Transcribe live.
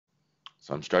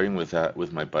So I'm starting with that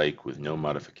with my bike with no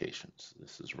modifications.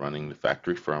 This is running the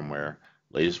factory firmware,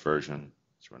 latest version.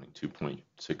 It's running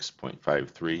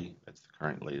 2.6.53. That's the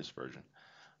current latest version.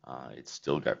 It's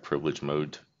still got privilege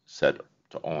mode set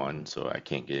to on, so I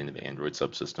can't get into the Android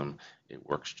subsystem. It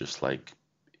works just like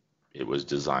it was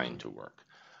designed to work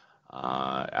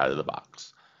out of the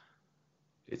box.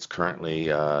 It's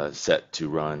currently set to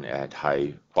run at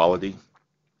high quality.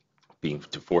 Being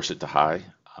to force it to high,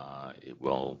 it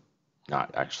will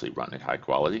not actually run at high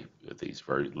quality with these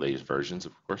very latest versions,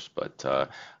 of course. But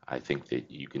I think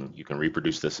that you can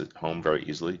reproduce this at home very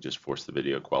easily. Just force the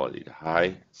video quality to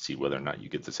high, see whether or not you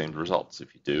get the same results.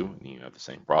 If you do, you have the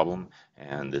same problem.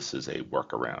 And this is a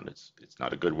workaround. It's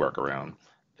not a good workaround.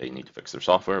 They need to fix their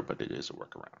software, but it is a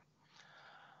workaround.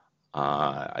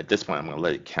 At this point, I'm going to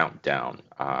let it count down.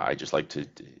 I just like to,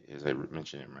 as I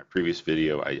mentioned in my previous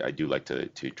video, I do like to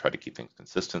try to keep things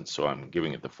consistent. So I'm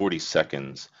giving it the 40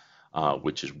 seconds,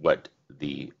 which is what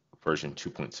the version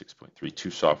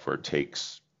 2.6.32 software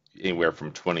takes, anywhere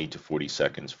from 20 to 40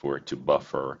 seconds for it to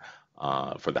buffer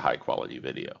for the high quality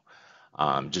video.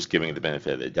 Just giving it the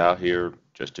benefit of the doubt here,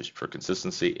 just for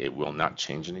consistency. It will not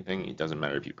change anything. It doesn't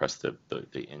matter if you press the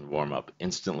in warm up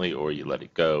instantly or you let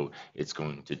it go, it's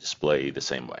going to display the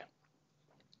same way.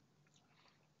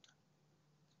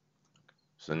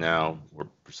 So now we're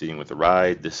proceeding with the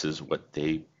ride. This is what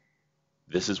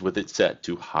it's set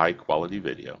to, high quality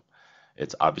video.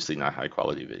 It's obviously not high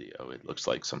quality video. It looks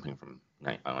like something from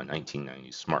a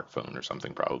 1990s smartphone or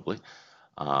something probably.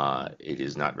 It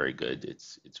is not very good.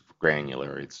 It's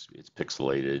granular. It's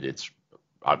pixelated. It's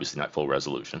obviously not full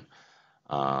resolution,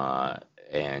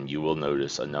 and you will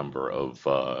notice a number of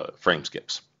frame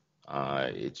skips.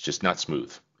 It's just not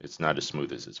smooth. It's not as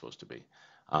smooth as it's supposed to be,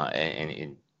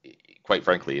 and quite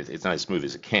frankly, it's not as smooth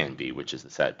as it can be, which is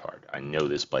the sad part. I know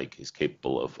this bike is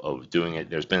capable of doing it.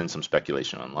 There's been some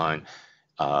speculation online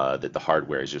that the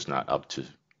hardware is just not up to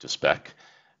spec.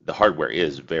 The hardware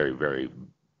is very, very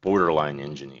borderline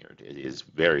engineered. It is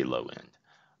very low end,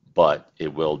 but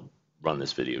it will run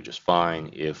this video just fine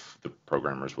if the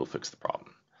programmers will fix the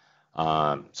problem.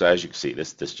 So as you can see,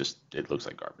 it looks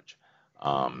like garbage.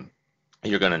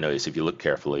 You're going to notice if you look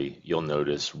carefully, you'll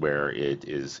notice where it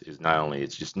is not only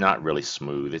it's just not really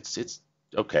smooth. It's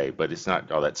okay, but it's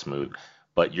not all that smooth.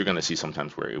 But you're going to see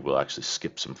sometimes where it will actually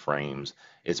skip some frames.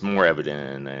 It's more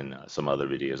evident in some other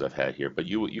videos I've had here, but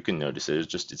you can notice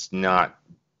it. It's not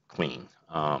clean.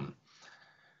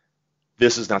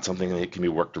 This is not something that can be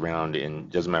worked around, and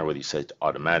it doesn't matter whether you set it to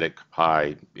automatic,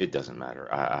 high, it doesn't matter.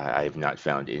 I have not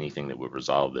found anything that would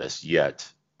resolve this yet.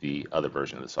 The other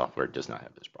version of the software does not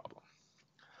have this problem.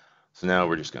 So now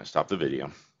we're just going to stop the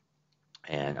video,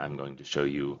 and I'm going to show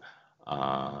you,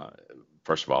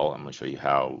 first of all, I'm going to show you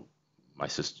how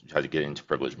to get into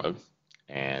privilege mode,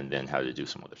 and then how to do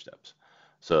some other steps.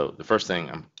 So the first thing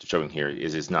I'm showing here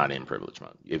is it's not in privilege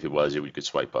mode. If it was, we could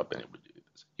swipe up and it would do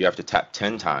this. You have to tap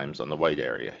 10 times on the white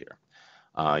area here.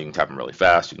 You can tap them really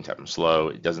fast, you can tap them slow,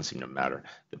 it doesn't seem to matter.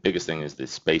 The biggest thing is the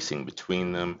spacing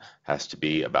between them has to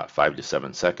be about 5 to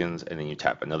 7 seconds, and then you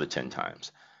tap another 10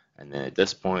 times. And then at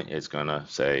this point, it's going to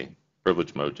say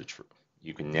privilege mode to true.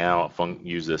 You can now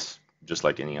use this just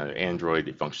like any other Android.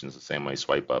 It functions the same way.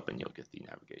 Swipe up and you'll get the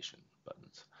navigation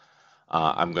buttons.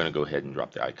 I'm going to go ahead and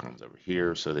drop the icons over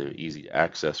here so they're easy to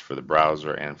access for the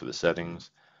browser and for the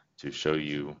settings to show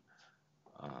you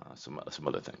some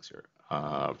other things here.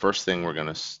 First thing we're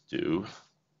going to do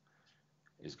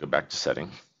is go back to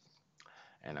setting,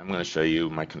 and I'm going to show you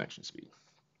my connection speed.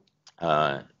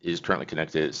 It is currently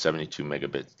connected at 72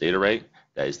 megabits data rate.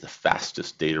 That is the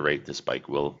fastest data rate this bike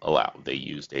will allow. They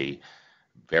used a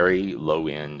very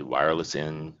low-end wireless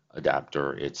in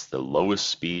adapter. It's the lowest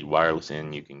speed wireless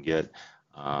in you can get,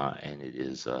 and it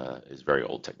is very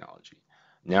old technology.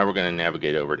 Now we're going to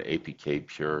navigate over to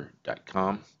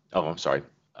apkpure.com. Oh, I'm sorry.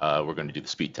 We're going to do the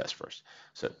speed test first.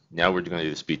 So now we're going to do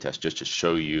the speed test just to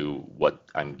show you what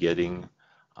I'm getting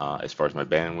as far as my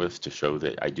bandwidth, to show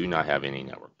that I do not have any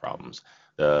network problems.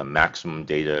 The maximum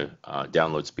data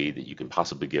download speed that you can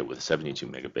possibly get with a 72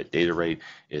 megabit data rate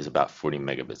is about 40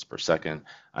 megabits per second.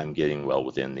 I'm getting well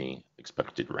within the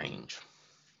expected range.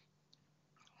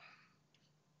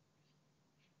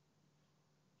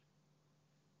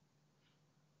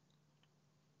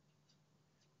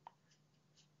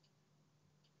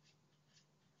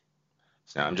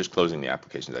 So now I'm just closing the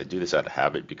applications. I do this out of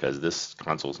habit because this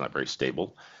console is not very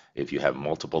stable. If you have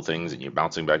multiple things and you're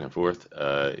bouncing back and forth,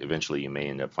 eventually you may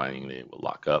end up finding that it will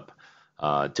lock up.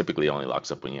 Typically it only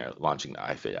locks up when you're launching the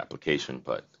iFit application,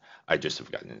 but I just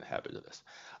have gotten in the habit of this.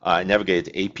 I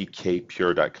navigated to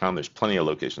apkpure.com. There's plenty of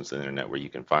locations on the internet where you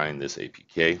can find this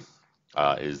APK.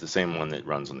 is the same one that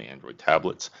runs on the Android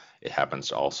tablets. It happens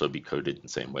to also be coded in the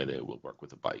same way that it will work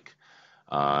with a bike.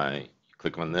 You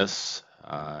click on this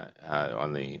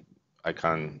on the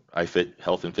icon iFit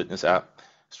Health and Fitness app,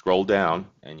 scroll down,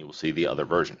 and you will see the other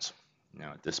versions.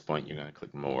 Now at this point, you're going to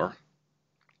click More,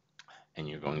 and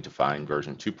you're going to find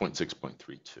version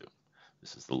 2.6.32.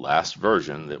 This is the last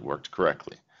version that worked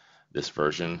correctly. This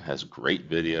version has great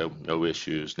video, no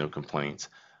issues, no complaints.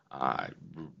 Uh,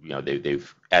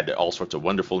 they've added all sorts of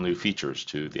wonderful new features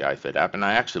to the iFit app, and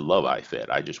I actually love iFit.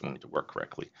 I just want it to work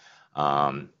correctly.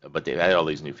 But they've added all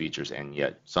these new features and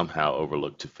yet somehow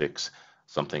overlooked to fix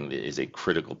something that is a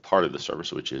critical part of the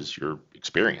service, which is your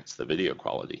experience, the video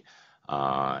quality,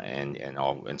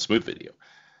 and smooth video.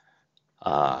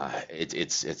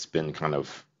 It's been kind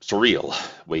of surreal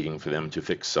waiting for them to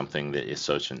fix something that is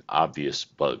such an obvious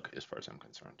bug as far as I'm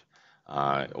concerned.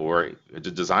 Or it's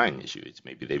a design issue. It's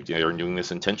maybe they're doing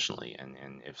this intentionally, and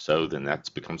if so, then that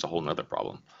becomes a whole nother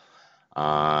problem.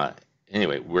 Uh,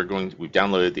 anyway, we've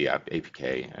downloaded the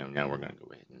APK, and now we're going to go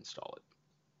ahead and install it.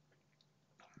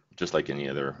 Just like any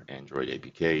other Android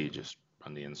APK, you just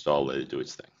run the install, let it do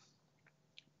its thing.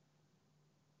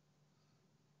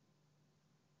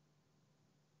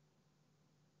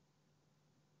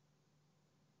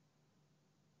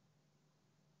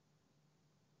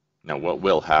 Now, what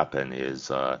will happen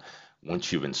is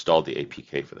once you've installed the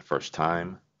APK for the first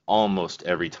time, almost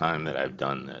every time that I've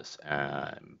done this,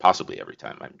 possibly every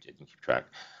time, I didn't keep track,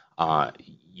 uh,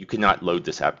 you cannot load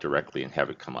this app directly and have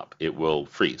it come up. It will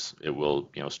freeze. It will,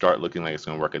 start looking like it's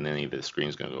going to work, and then either the screen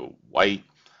is going to go white.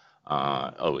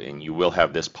 And you will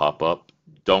have this pop up.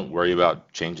 Don't worry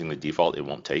about changing the default. It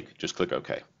won't take. Just click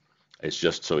OK. It's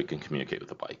just so it can communicate with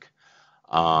the bike.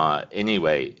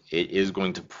 Anyway, it is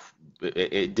going to,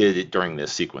 it did it during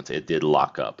this sequence. It did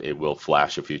lock up. It will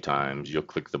flash a few times. You'll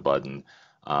click the button,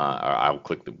 or I'll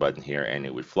click the button here, and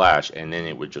it would flash, and then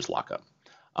it would just lock up.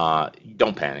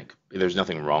 Don't panic. There's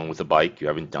nothing wrong with the bike. You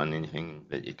haven't done anything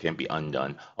that it can't be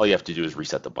undone. All you have to do is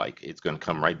reset the bike. It's going to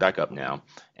come right back up now,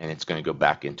 and it's going to go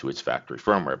back into its factory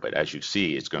firmware. But as you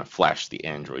see, it's going to flash the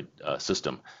Android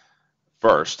system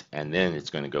first, and then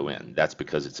it's going to go in. That's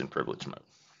because it's in privilege mode.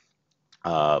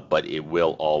 But it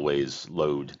will always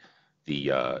load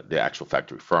the actual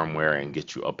factory firmware and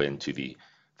get you up into the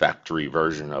factory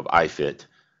version of iFit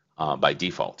by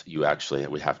default. You actually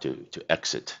would have to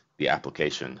exit the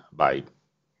application by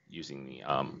using the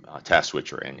task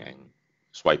switcher and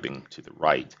swiping to the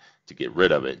right to get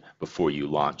rid of it before you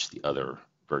launch the other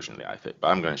version of the iFit. But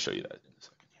I'm going to show you that in a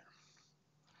second here.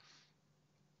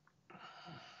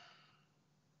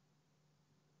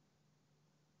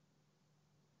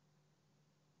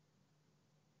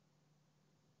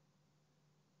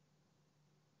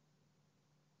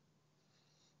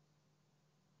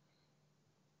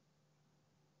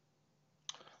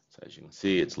 So as you can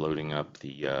see, it's loading up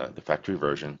the factory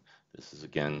version. This is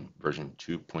again version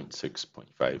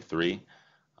 2.6.53.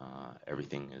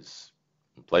 Everything is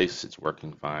in place. It's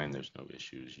working fine. There's no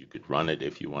issues. You could run it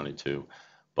if you wanted to,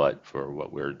 but for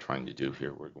what we're trying to do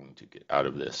here, we're going to get out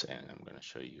of this, and I'm going to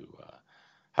show you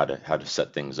how to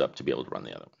set things up to be able to run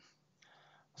the other one.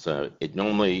 So it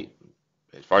normally,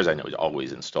 as far as I know, it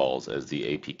always installs as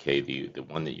the APK. The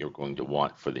one that you're going to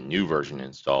want for the new version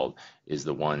installed is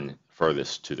the one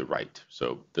furthest to the right.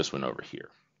 So this one over here.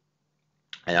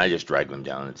 And I just drag them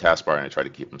down in the taskbar, and I try to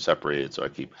keep them separated. So I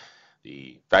keep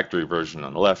the factory version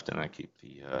on the left, and I keep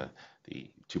the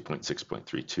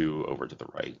 2.6.32 over to the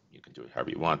right. You can do it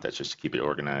however you want. That's just to keep it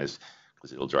organized,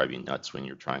 because it'll drive you nuts when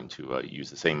you're trying to use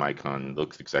the same icon,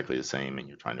 looks exactly the same, and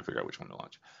you're trying to figure out which one to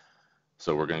launch.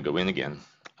 So we're going to go in again,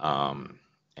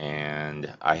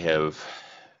 and I'm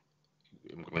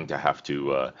going to have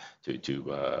to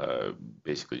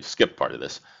basically skip part of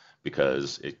this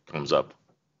because it comes up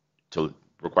to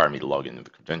require me to log in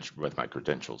with my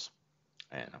credentials,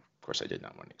 and of course I did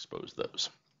not want to expose those.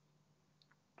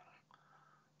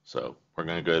 So we're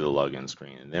going to go to the login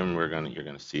screen, and then you're going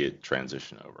to see it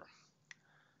transition over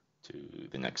to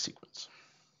the next sequence.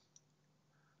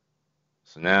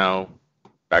 So now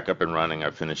back up and running.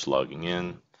 I've finished logging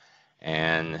in,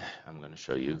 and I'm going to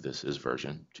show you this is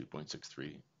version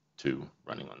 2.632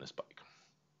 running on this bike.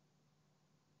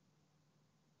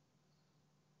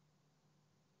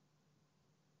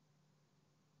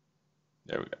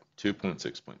 There we go,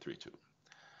 2.6.32.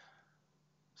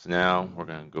 So now we're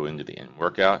going to go into the end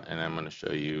workout, and I'm going to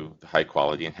show you the high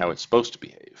quality and how it's supposed to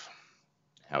behave,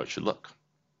 how it should look.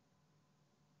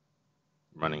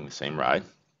 Running the same ride,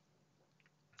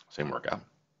 same workout.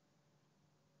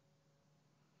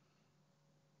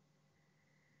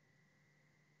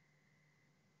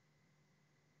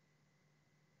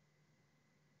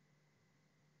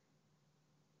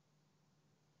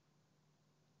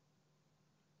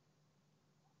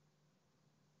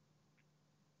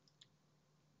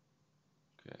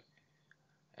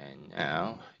 And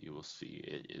now you will see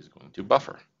it is going to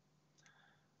buffer.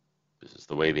 This is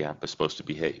the way the app is supposed to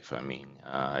behave. I mean,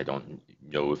 I don't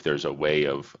know if there's a way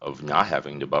of not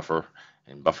having to buffer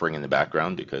and buffering in the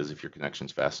background, because if your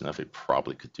connection's fast enough, it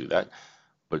probably could do that.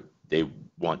 But they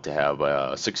want to have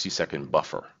a 60-second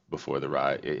buffer before the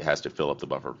ride. It has to fill up the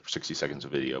buffer for 60 seconds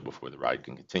of video before the ride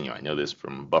can continue. I know this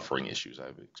from buffering issues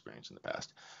I've experienced in the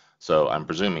past. So I'm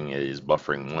presuming it is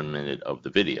buffering 1 minute of the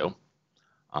video,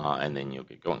 and then you'll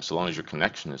get going. So long as your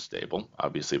connection is stable,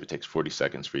 obviously if it takes 40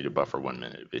 seconds for you to buffer 1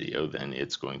 minute of video, then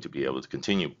it's going to be able to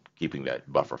continue keeping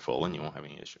that buffer full and you won't have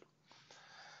any issue.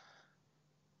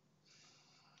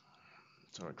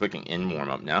 So we're clicking in warm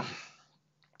up now,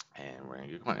 and we're going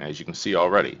to get going. As you can see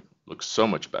already, it looks so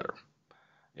much better.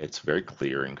 It's very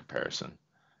clear in comparison,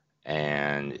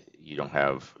 and you don't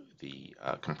have the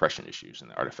compression issues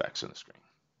and the artifacts on the screen.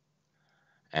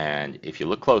 And if you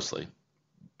look closely,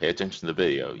 pay attention to the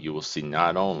video, you will see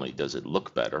not only does it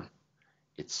look better,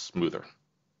 it's smoother.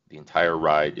 The entire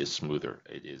ride is smoother.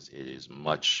 It is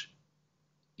much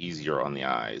easier on the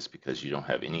eyes because you don't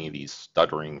have any of these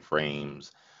stuttering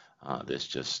frames. This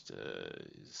just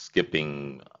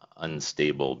skipping,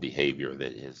 unstable behavior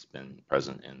that has been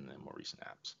present in the more recent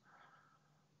apps.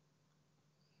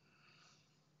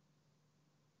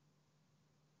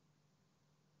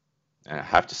 And I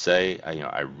have to say,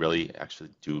 I really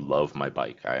actually do love my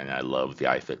bike, and I love the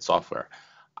iFit software.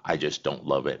 I just don't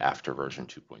love it after version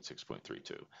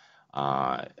 2.6.32.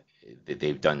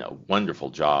 They've done a wonderful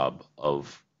job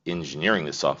of engineering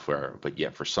the software, but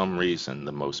yet for some reason,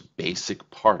 the most basic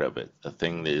part of it, the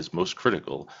thing that is most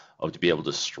critical of to be able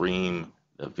to stream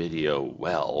the video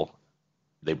well,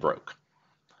 they broke.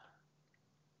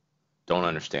 Don't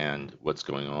understand what's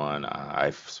going on. I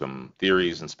have some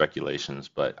theories and speculations,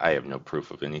 but I have no proof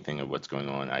of anything of what's going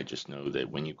on. I just know that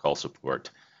when you call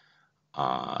support,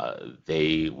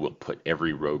 they will put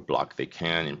every roadblock they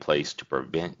can in place to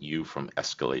prevent you from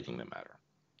escalating the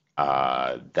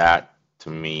matter. That, to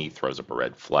me, throws up a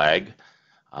red flag.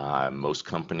 Most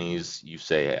companies, you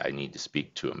say, I need to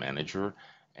speak to a manager,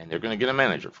 and they're going to get a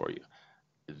manager for you.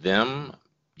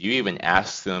 You even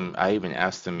ask them, I even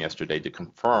asked them yesterday to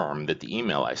confirm that the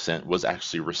email I sent was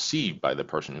actually received by the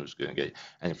person who's going to get it.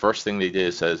 And the first thing they did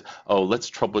is says, oh,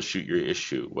 let's troubleshoot your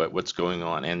issue. What's going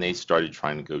on? And they started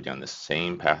trying to go down the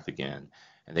same path again.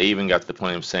 And they even got to the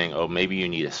point of saying, oh, maybe you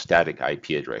need a static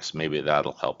IP address. Maybe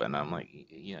that'll help. And I'm like,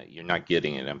 you're not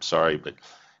getting it. I'm sorry, but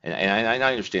and I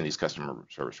understand these customer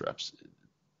service reps.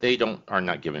 They are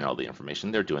not giving all the information.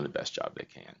 They're doing the best job they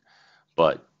can.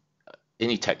 But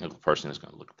any technical person is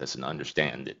going to look at this and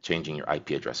understand that changing your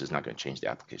IP address is not going to change the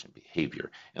application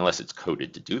behavior unless it's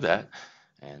coded to do that.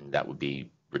 And that would be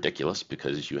ridiculous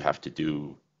because you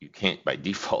can't by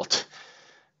default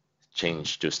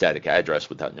change to a static address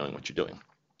without knowing what you're doing.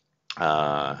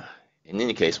 In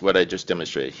any case, what I just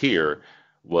demonstrated here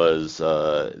was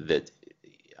that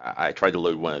I tried to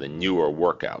load one of the newer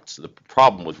workouts. The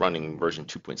problem with running version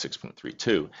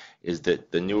 2.6.32 is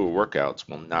that the newer workouts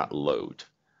will not load.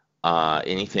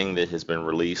 Anything that has been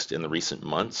released in the recent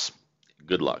months,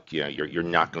 good luck. You're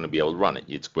not going to be able to run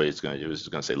it. What it's going to do is it's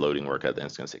going to say loading workout, then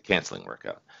it's going to say canceling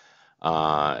workout.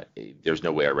 There's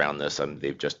no way around this.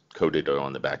 They've just coded it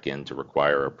on the back end to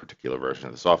require a particular version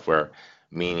of the software,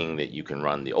 meaning that you can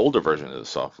run the older version of the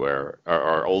software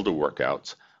or older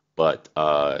workouts, but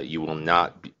you will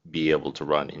not be able to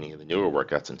run any of the newer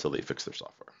workouts until they fix their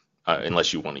software,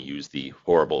 unless you want to use the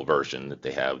horrible version that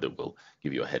they have that will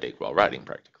give you a headache while riding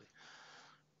practically.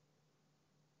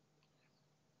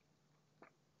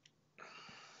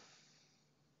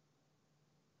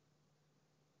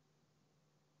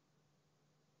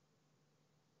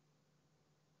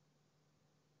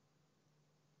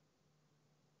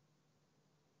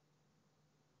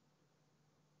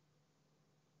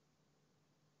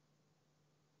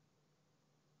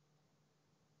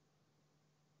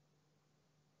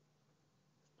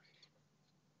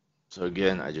 So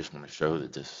again, I just want to show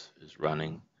that this is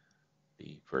running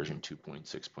the version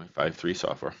 2.6.53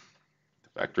 software,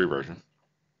 the factory version,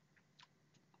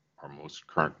 our most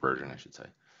current version, I should say.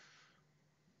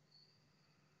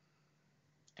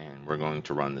 And we're going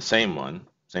to run the same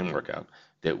workout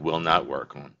that will not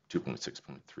work on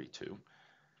 2.6.32.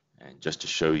 And just to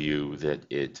show you that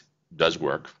it does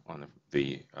work on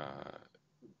the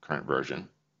current version,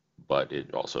 but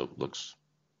it also looks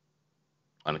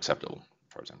unacceptable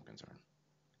as far as I'm concerned.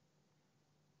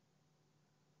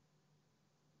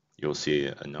 You'll see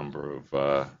a number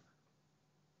of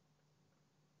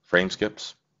frame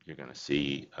skips. You're going to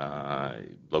see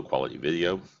low quality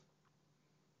video,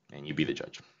 and you be the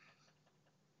judge.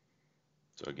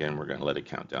 So again, we're going to let it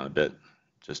count down a bit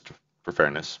just for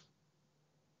fairness,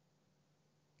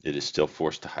 it is still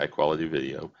forced to high quality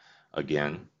video.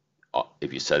 Again,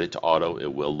 if you set it to auto,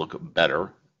 it will look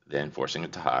better than forcing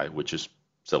it to high, which is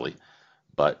silly,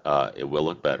 but it will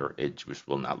look better. It just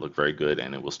will not look very good,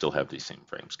 and it will still have these same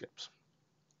frame skips.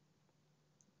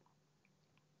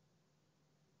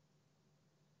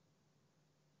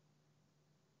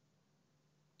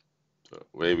 So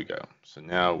away we go. So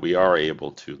now we are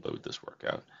able to load this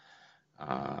workout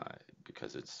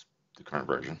because it's the current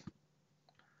version.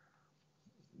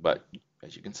 But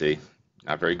as you can see,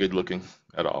 not very good looking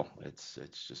at all. It's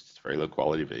very low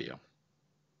quality video.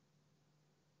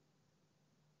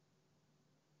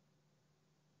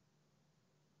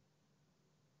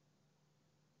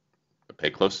 But pay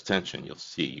close attention. You'll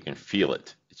see. You can feel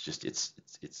it.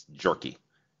 It's jerky.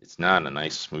 It's not a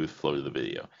nice smooth flow to the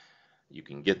video. You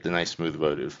can get the nice smooth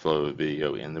flow of the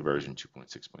video in the version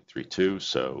 2.6.32.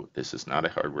 So this is not a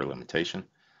hardware limitation.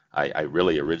 I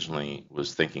really originally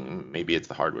was thinking maybe it's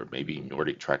the hardware. Maybe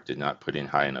NordicTrack did not put in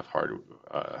high enough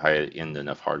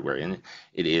hardware in it.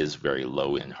 It is very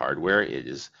low end hardware. It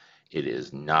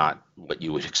is not what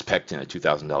you would expect in a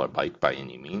 $2,000 bike by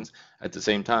any means. At the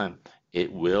same time,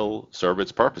 it will serve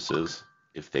its purposes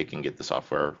if they can get the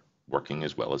software working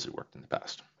as well as it worked in the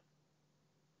past.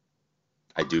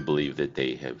 I do believe that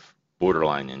they have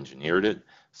borderline engineered it,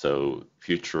 so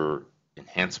future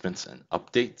enhancements and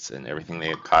updates and everything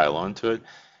they pile onto it,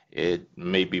 it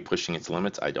may be pushing its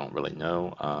limits. I don't really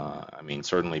know. I mean,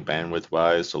 certainly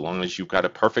bandwidth-wise, so long as you've got a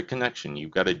perfect connection,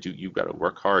 you've got to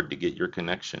work hard to get your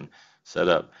connection set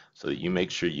up so that you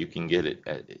make sure you can get it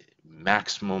at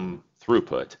maximum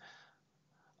throughput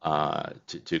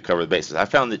to cover the bases. I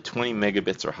found that 20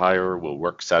 megabits or higher will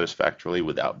work satisfactorily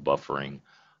without buffering.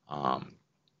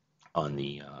 On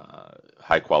the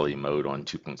high quality mode on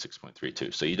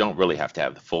 2.6.32. So you don't really have to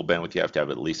have the full bandwidth, you have to have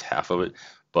at least half of it,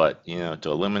 but to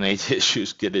eliminate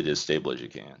issues, get it as stable as you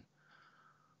can.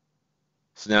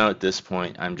 So now at this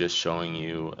point, I'm just showing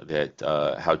you that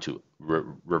how to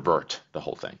revert the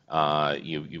whole thing.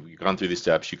 You've gone through these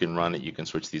steps, you can run it, you can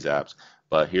switch these apps,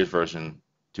 but here's version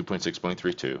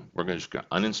 2.6.32. We're just going to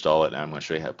uninstall it, and I'm going to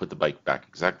show you how to put the bike back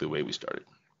exactly the way we started.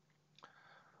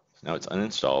 So now it's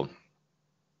uninstalled.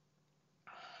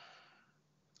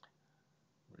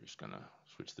 We're just going to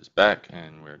switch this back,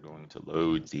 and we're going to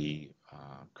load the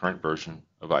current version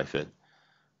of iFit.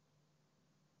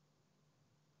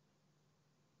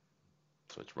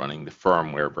 So it's running the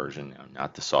firmware version now,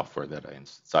 not the software that I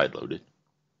sideloaded.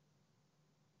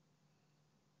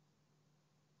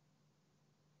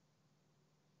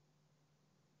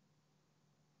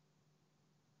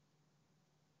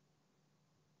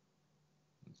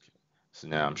 Okay. So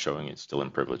now I'm showing it's still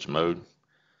in privilege mode.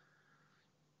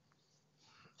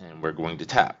 And we're going to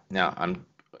tap. Now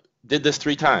did this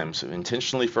 3 times.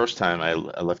 Intentionally, first time I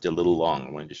left it a little long.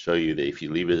 I wanted to show you that if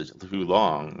you leave it too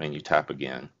long and you tap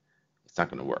again, it's not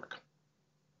going to work.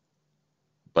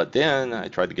 But then I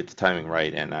tried to get the timing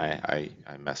right, and I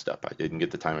messed up. I didn't get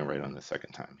the timing right on the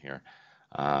second time here.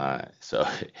 So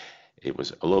it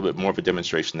was a little bit more of a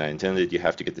demonstration than I intended. You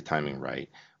have to get the timing right.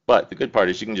 But the good part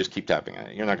is you can just keep tapping on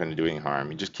it. You're not going to do any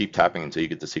harm. You just keep tapping until you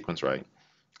get the sequence right,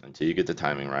 until you get the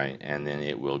timing right, and then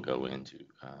it will go into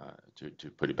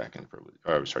to put it back in privilege,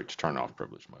 or sorry, to turn off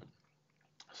privilege mode.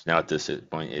 So now at this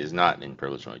point, it is not in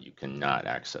privilege mode. You cannot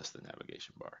access the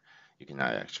navigation bar. You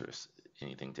cannot access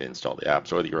anything to install the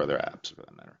apps or your other apps for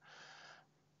that matter.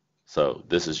 So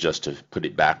this is just to put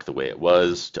it back the way it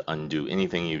was, to undo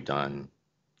anything you've done,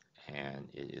 and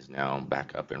it is now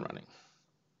back up and running.